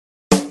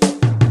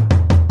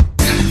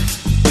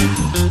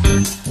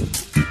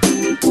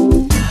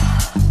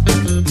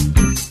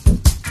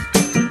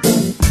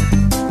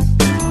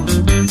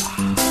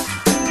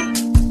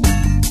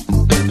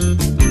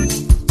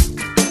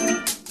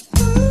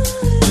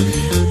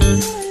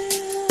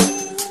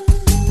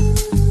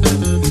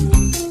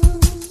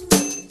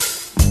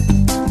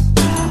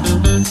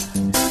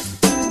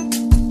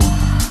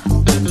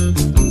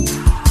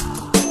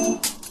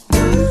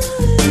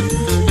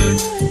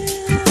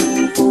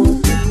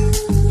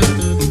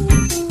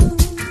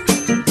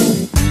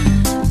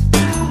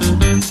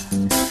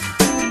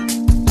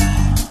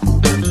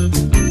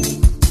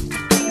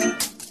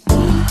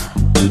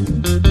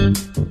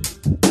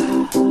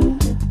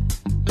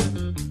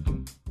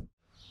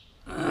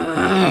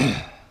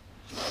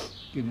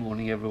Good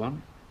morning,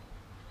 everyone.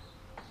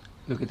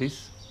 Look at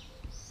this.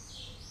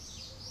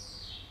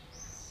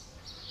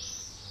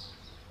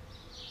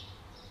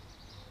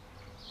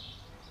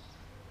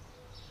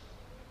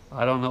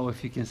 I don't know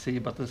if you can see,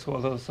 but the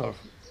swallows are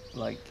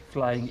like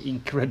flying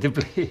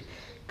incredibly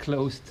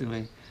close to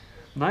me.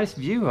 Nice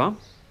view, huh?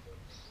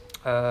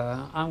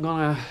 I'm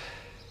gonna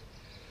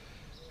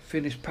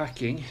finish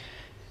packing,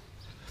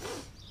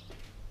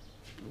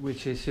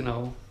 which is, you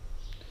know,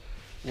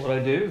 what I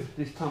do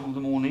this time of the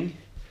morning.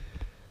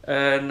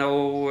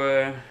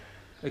 No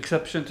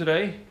exception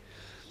today.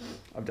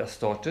 I've just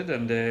started,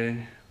 and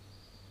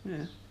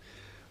yeah,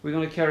 we're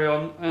gonna carry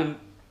on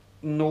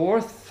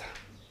north.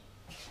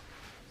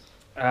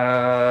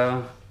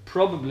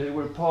 Probably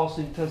we're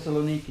passing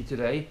Thessaloniki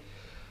today,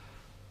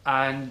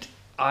 and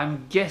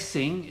I'm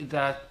guessing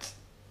that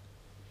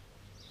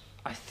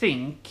I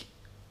think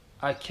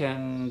I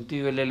can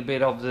do a little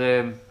bit of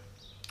the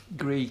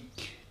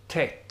Greek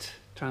TET,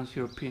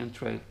 Trans-European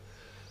Trail,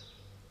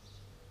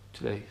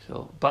 today.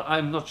 So, but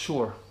I'm not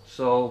sure.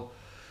 So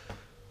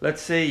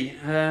let's see.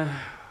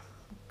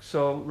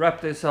 So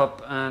wrap this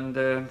up and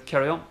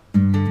carry on.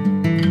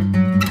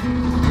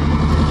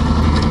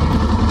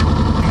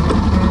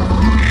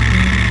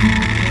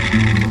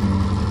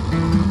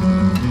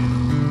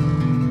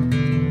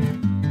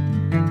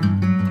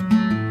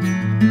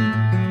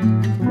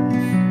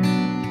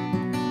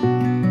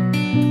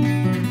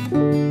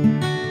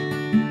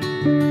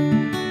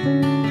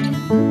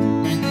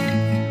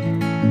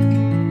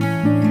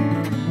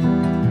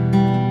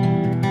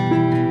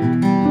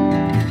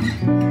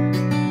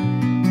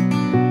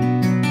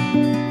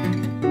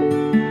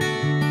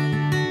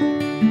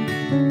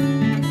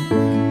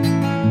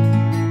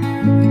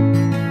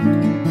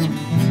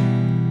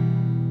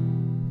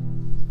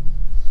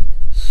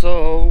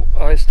 So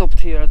I stopped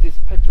here at this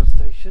petrol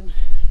station.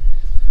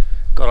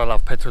 Gotta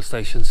love petrol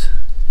stations.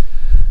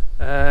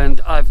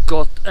 And I've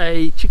got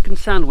a chicken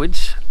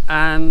sandwich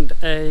and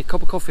a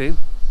cup of coffee.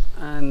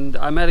 And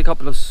I met a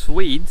couple of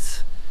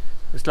Swedes.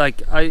 It's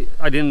like I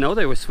didn't know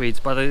they were Swedes,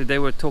 but they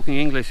were talking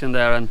English in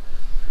there. And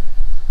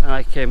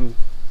I came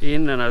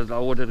in and I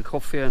ordered a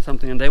coffee and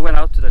something, and they went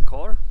out to their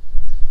car.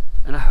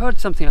 And I heard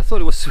something. I thought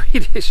it was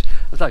Swedish.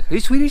 I was like, "Are you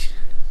Swedish?"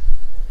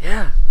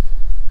 Yeah.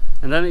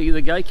 And then the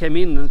guy came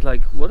in and was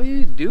like, "What are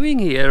you doing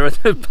here on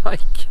the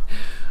bike?"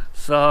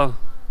 So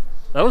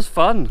that was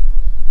fun.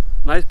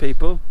 Nice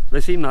people.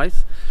 They seem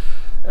nice.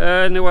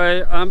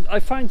 Anyway, I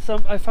found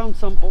some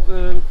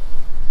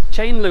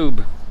chain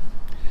lube,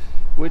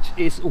 which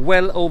is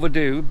well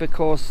overdue,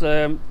 because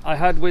I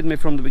had with me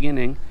from the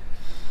beginning,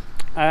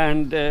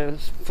 and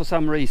for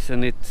some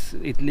reason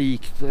it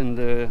leaked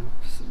and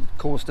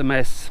caused a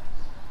mess.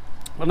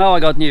 But now I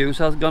got new,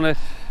 so I was gonna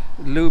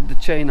lube the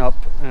chain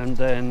up and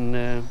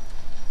then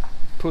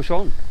push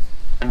on.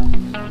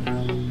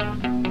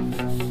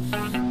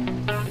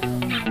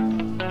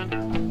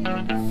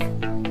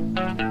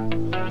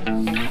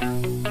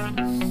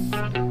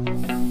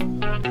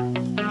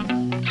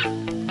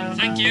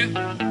 Thank you.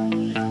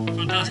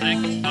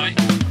 Fantastic. Bye.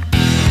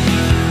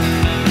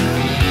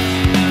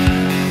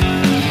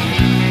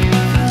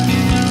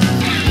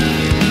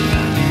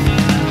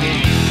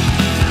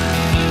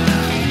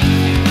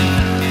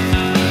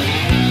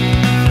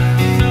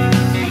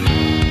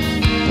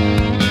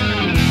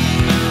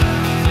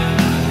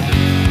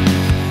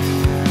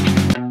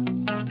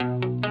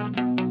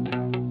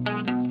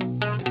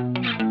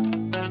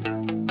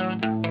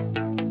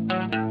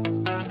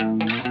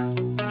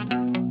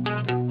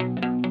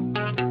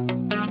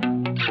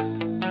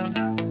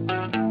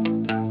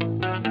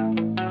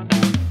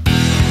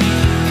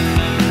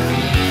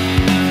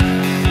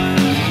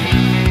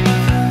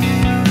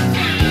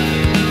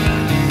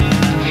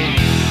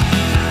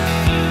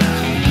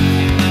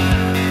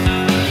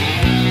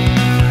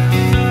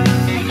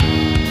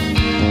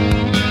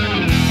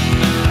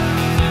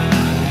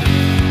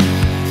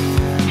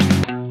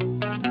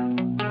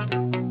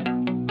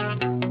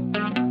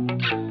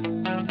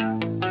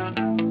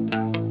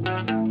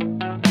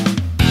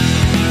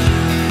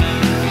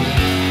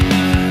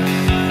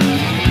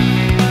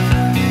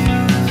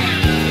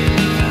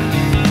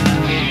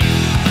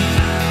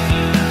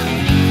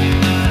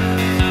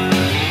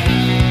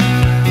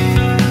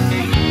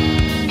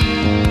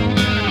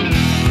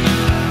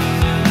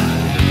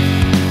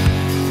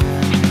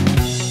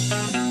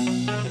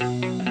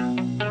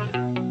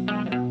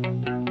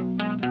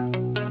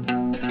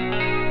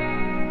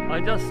 I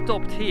just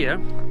stopped here.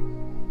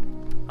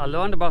 I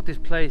learned about this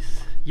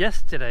place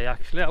yesterday,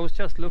 actually. I was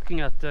just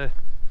looking at the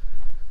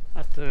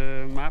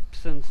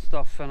maps and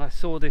stuff, and I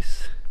saw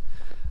this,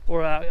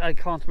 or I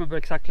can't remember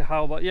exactly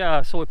how, but yeah,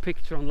 I saw a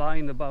picture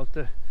online about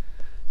the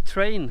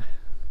train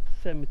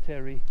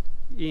cemetery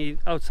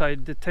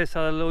outside the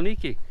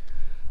Thessaloniki,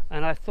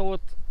 and I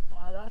thought,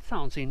 well, that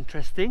sounds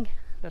interesting.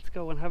 Let's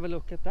go and have a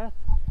look at that.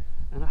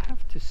 And I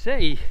have to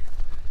say,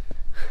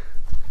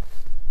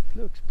 it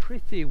looks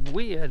pretty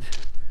weird.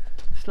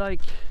 It's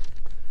like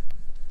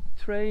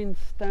train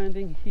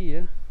standing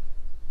here,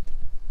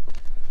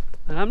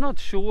 and I'm not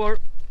sure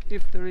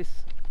if there is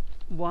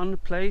one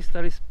place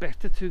that is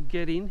better to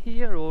get in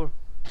here, or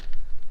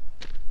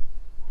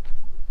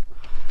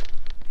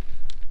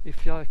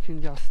if I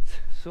can just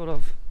sort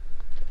of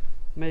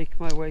make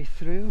my way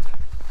through.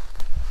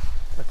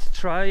 Let's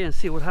try and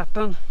see what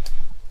happens.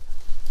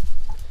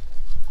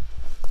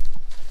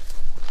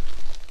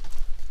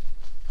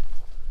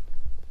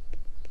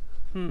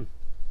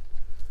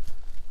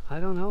 I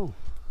don't know.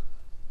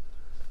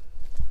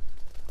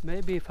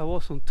 Maybe if I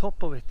was on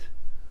top of it.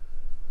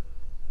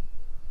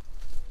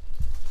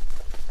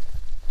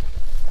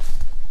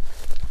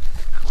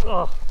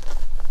 Oh,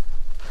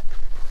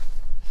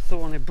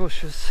 thorny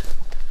bushes.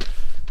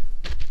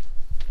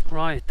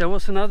 Right, there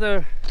was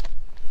another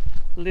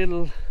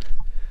little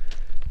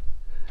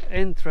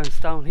entrance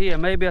down here.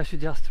 Maybe I should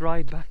just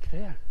ride back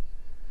there.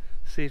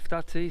 See if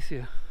that's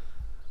easier.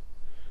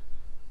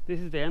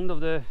 This is the end of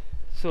the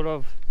sort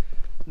of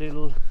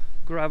little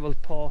gravel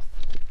path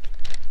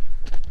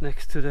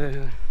next to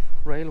the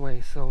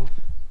railway, so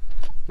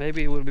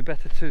maybe it will be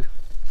better to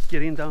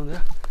get in down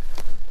there.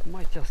 I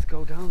might just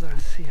go down there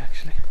and see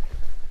actually.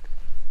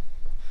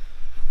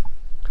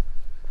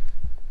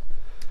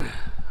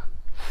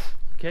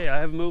 Okay, I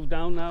have moved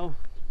down now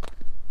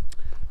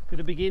to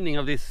the beginning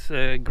of this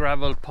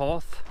gravel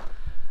path,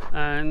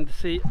 and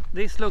see,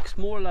 this looks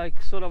more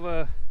like sort of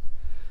a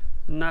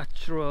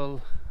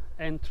natural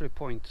entry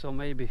point, so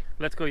maybe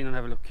let's go in and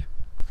have a look.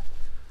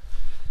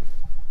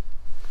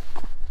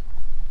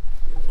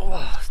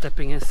 Oh,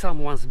 stepping in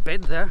someone's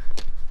bed there.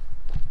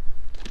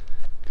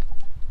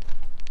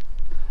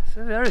 It's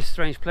a very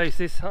strange place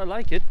this. I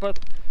like it, but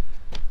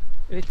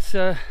it's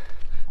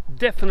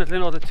definitely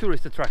not a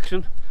tourist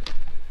attraction,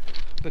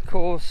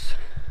 because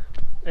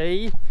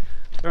A,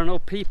 there are no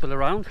people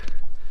around,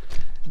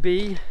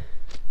 B,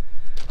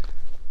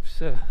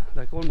 it's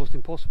like almost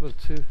impossible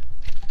to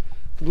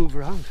move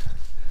around.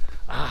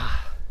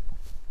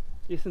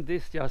 Isn't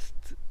this just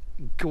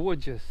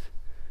gorgeous?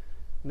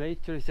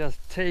 Nature is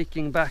just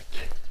taking back,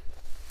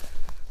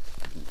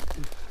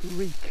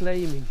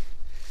 reclaiming.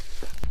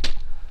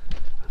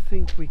 I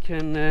think we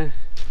can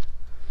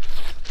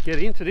get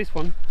into this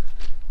one.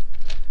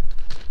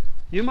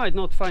 You might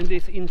not find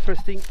this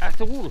interesting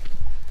at all,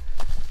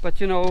 but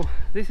you know,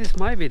 this is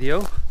my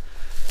video,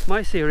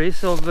 my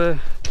series of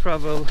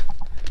travel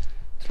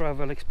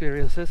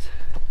experiences,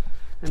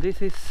 and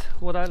this is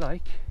what I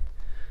like,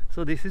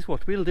 so this is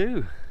what we'll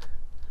do.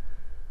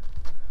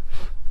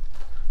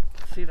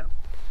 See that?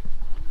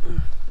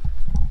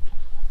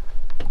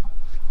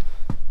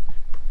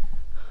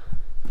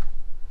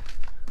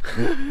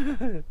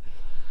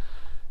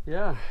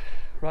 Yeah,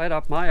 right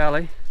up my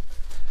alley.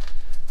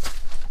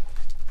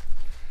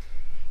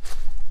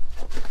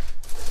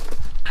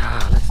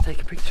 Let's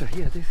take a picture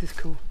here. This is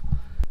cool.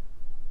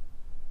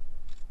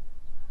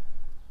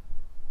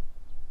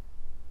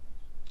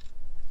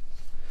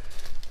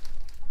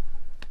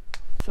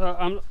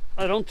 So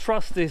I don't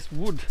trust this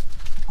wood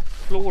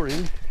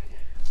flooring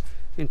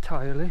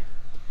entirely,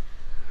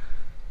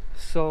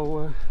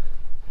 so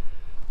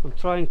I'm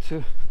trying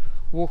to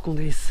walk on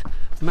these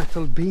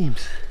metal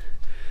beams.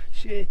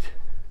 Shit,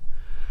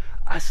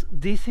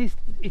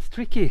 it's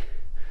tricky,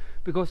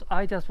 because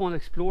I just want to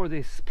explore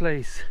this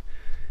place,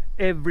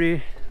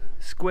 every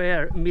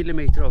square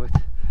millimeter of it,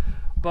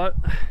 but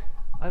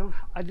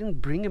I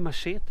didn't bring a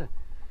machete,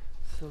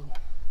 so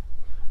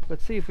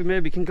let's see if we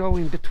maybe can go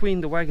in between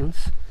the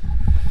wagons.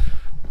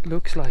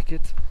 Looks like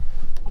it.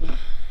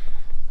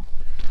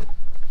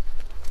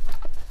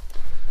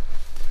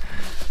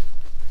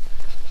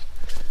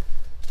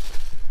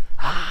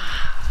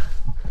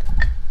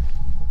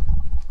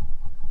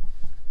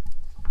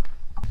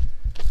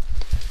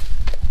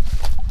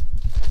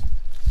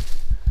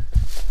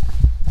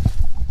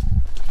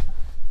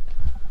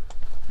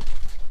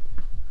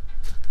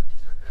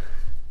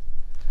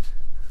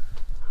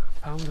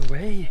 Found a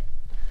way.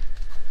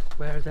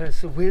 Where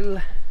there's a will,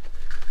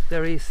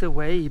 there is a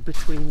way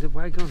between the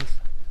wagons.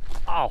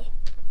 Ow!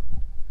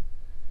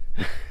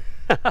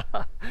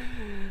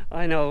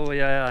 I know,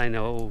 yeah, I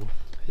know.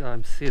 Yeah,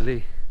 I'm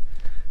silly.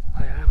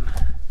 I am.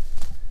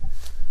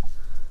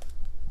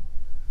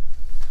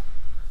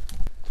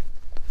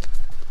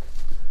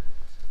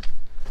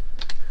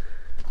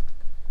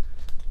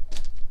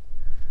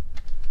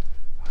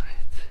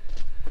 Right.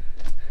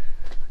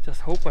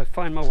 Just hope I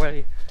find my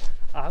way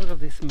out of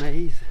this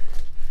maze.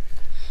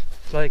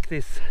 It's like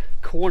this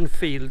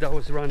cornfield I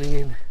was running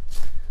in.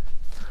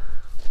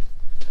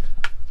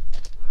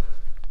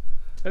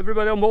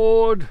 Everybody on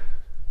board!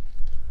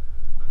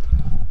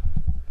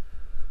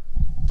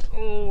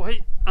 Oh,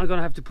 hey, I'm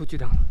gonna have to put you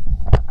down.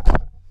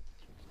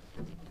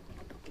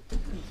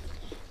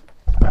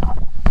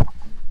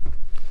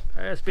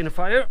 There's been a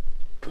fire.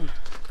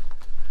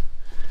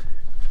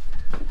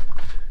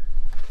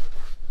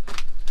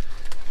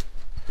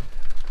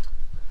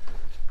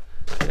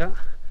 Yeah,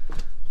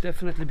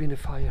 definitely been a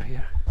fire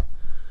here.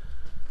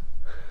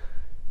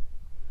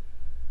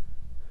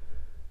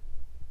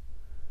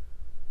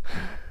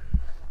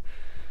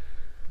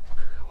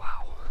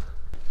 Wow.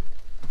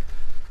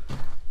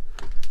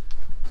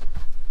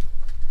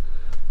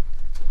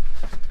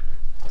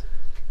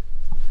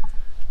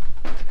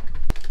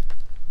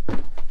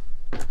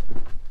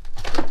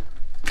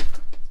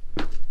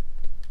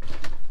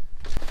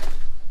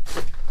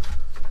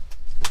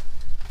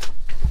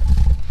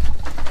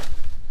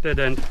 Dead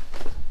end.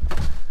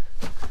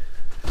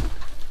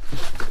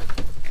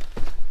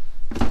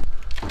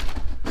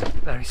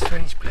 Very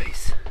strange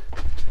place.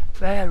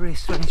 Very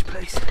strange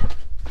place.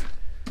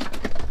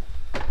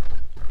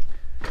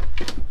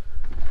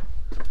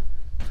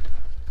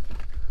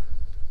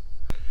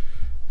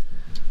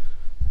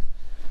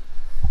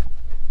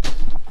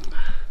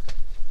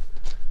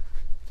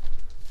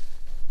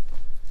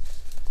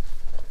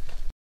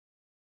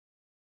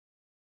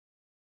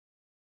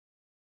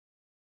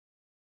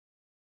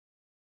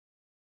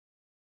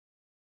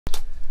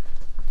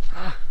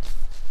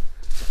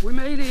 We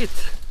made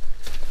it!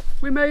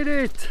 We made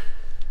it!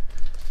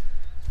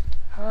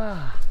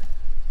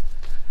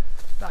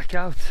 Back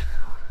out.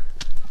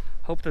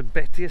 Hope that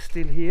Betty is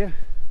still here.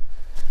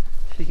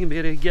 She can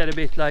get a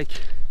bit like,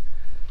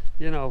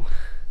 you know,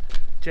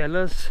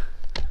 jealous.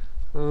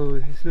 Oh,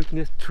 he's looking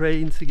at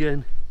trains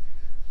again.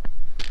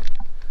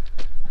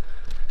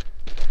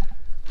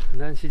 And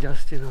then she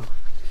just, you know,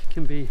 she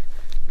can be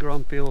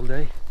grumpy all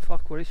day.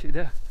 Fuck, where is she?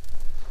 There.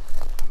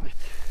 Right.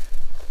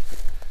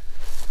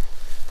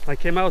 I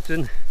came out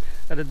at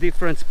a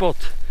different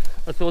spot.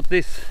 I thought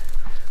this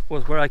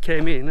was where I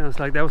came in. I was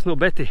like, there was no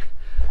Betty,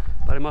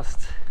 but I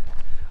must,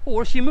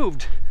 or she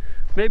moved.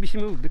 Maybe she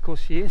moved because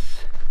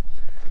she's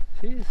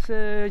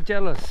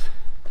jealous.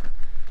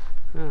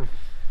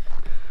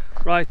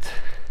 Right,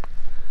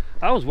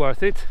 that was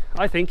worth it,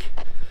 I think.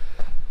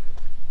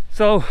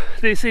 So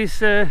this is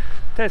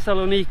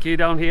Thessaloniki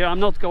down here. I'm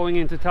not going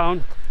into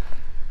town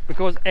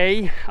because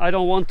I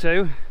don't want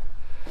to.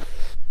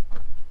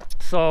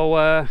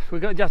 So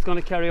we're just going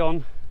to carry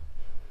on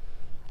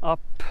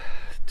up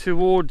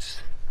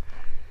towards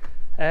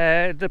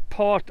the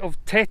part of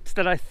Tet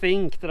that I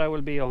think that I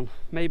will be on,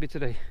 maybe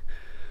today.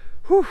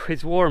 Whew,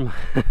 it's warm.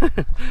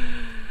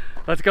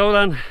 Let's go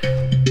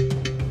then.